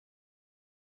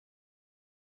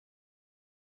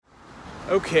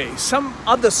Okay, some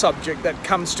other subject that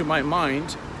comes to my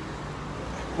mind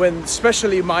when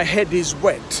especially my head is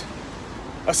wet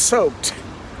or soaked,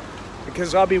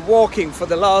 because I'll be walking for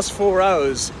the last 4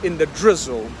 hours in the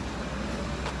drizzle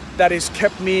that has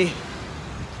kept me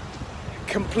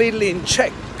completely in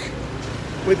check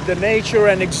with the nature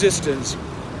and existence.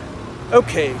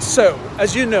 Okay, so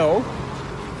as you know,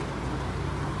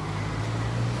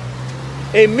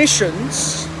 a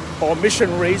missions or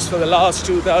missionaries for the last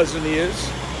 2,000 years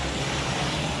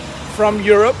from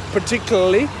Europe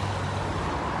particularly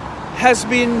has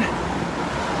been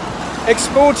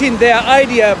exporting their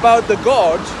idea about the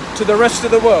God to the rest of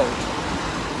the world.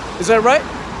 Is that right?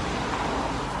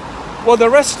 Well, the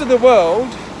rest of the world,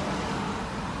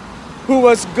 who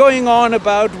was going on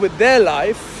about with their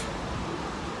life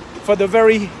for the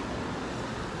very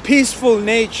peaceful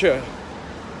nature,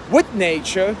 with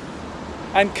nature,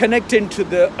 and connecting to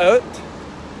the earth,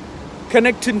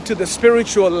 connecting to the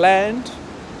spiritual land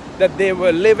that they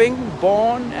were living,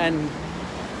 born and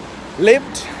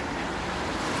lived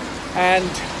and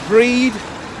breathed,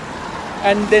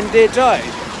 and then they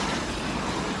died.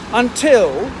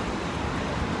 Until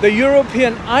the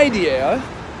European idea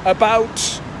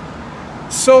about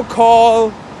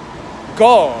so-called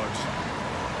God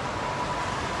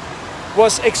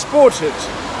was exported.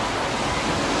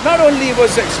 Not only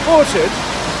was exported,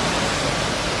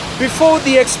 before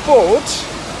the export,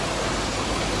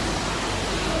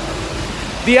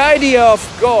 the idea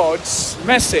of God's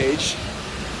message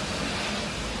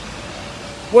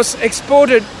was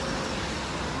exported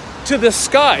to the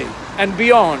sky and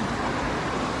beyond,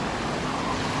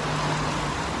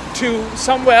 to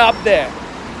somewhere up there,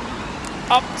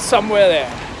 up somewhere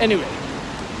there. Anyway,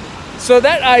 so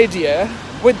that idea,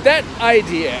 with that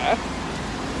idea,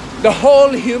 the whole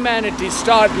humanity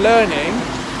started learning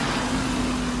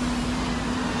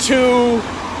to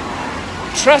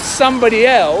trust somebody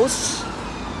else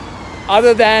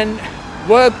other than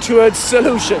work towards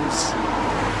solutions.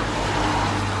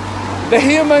 The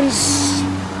humans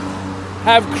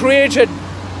have created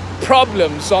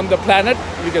problems on the planet.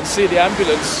 You can see the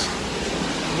ambulance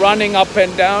running up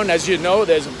and down. As you know,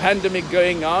 there's a pandemic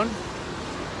going on.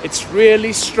 It's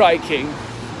really striking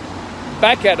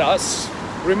back at us,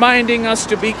 reminding us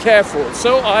to be careful.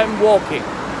 So I'm walking.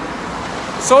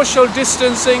 Social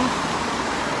distancing,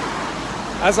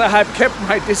 as I have kept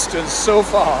my distance so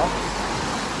far,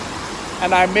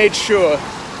 and I made sure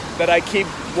that I keep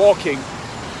walking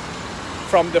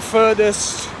from the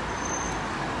furthest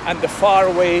and the far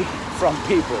away from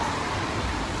people.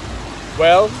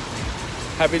 Well,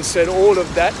 having said all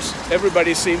of that,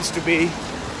 everybody seems to be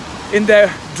in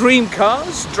their dream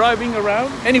cars driving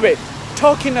around. Anyway,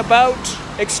 talking about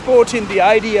exporting the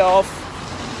idea of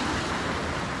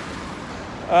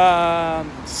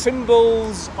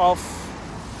symbols of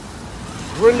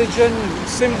religion,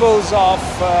 symbols of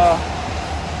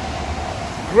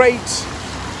great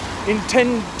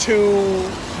intent to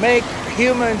make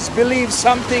humans believe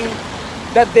something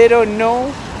that they don't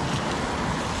know,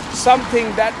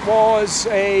 something that was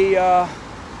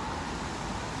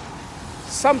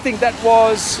something that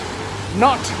was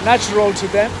not natural to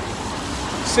them,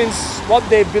 since what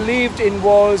they believed in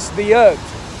was the earth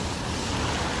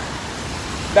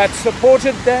that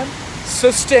supported them,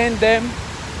 sustained them,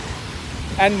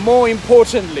 and more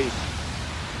importantly,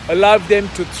 allowed them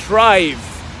to thrive.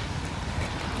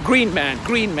 Green man.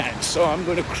 So I'm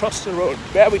going to cross the road.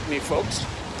 Bear with me, folks.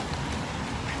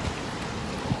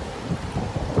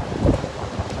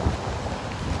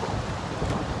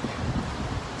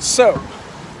 So,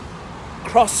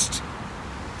 crossed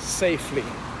safely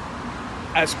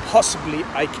as possibly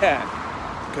I can,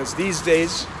 because these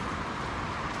days,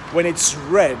 when it's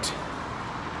red,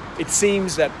 it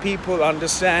seems that people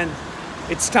understand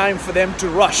it's time for them to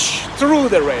rush through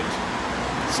the red.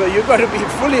 So you've got to be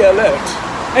fully alert.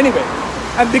 Anyway,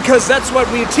 and because that's what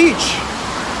we teach,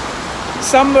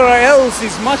 somewhere else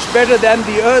is much better than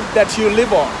the earth that you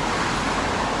live on.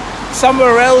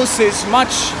 Somewhere else is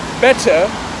much better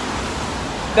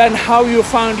than how you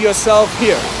found yourself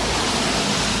here.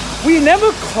 We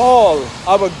never call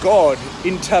our God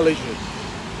intelligent.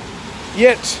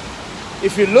 Yet,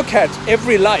 if you look at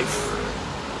every life,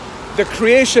 the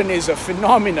creation is a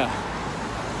phenomena.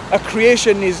 A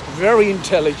creation is very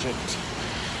intelligent.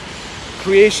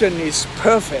 Creation is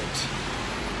perfect.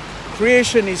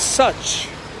 Creation is such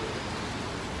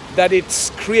that it's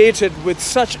created with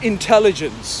such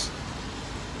intelligence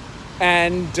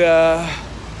and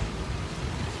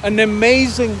an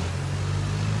amazing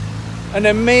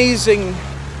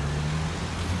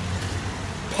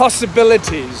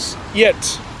possibilities.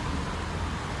 Yet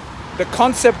the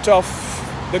concept of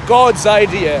the God's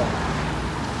idea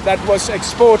that was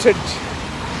exported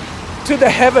to the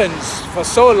heavens for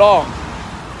so long,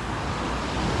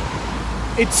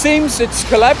 it seems it's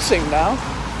collapsing now.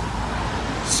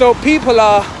 So people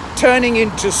are turning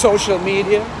into social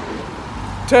media,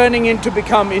 turning into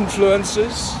become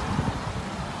influencers.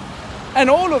 And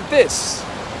all of this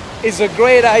is a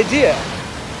great idea.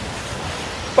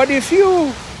 But if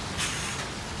you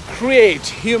create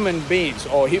human beings,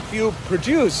 or if you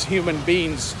produce human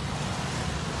beings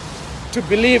to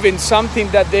believe in something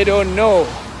that they don't know,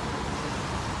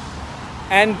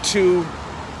 and to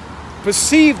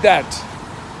perceive that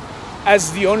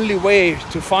as the only way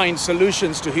to find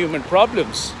solutions to human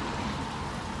problems,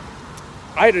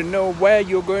 I don't know where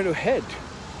you're going to head.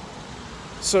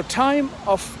 So time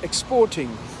of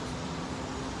exporting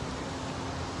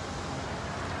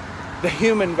the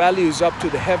human values up to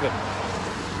the heaven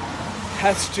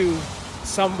has to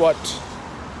somewhat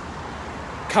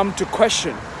come to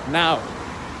question now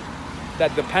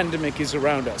that the pandemic is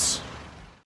around us.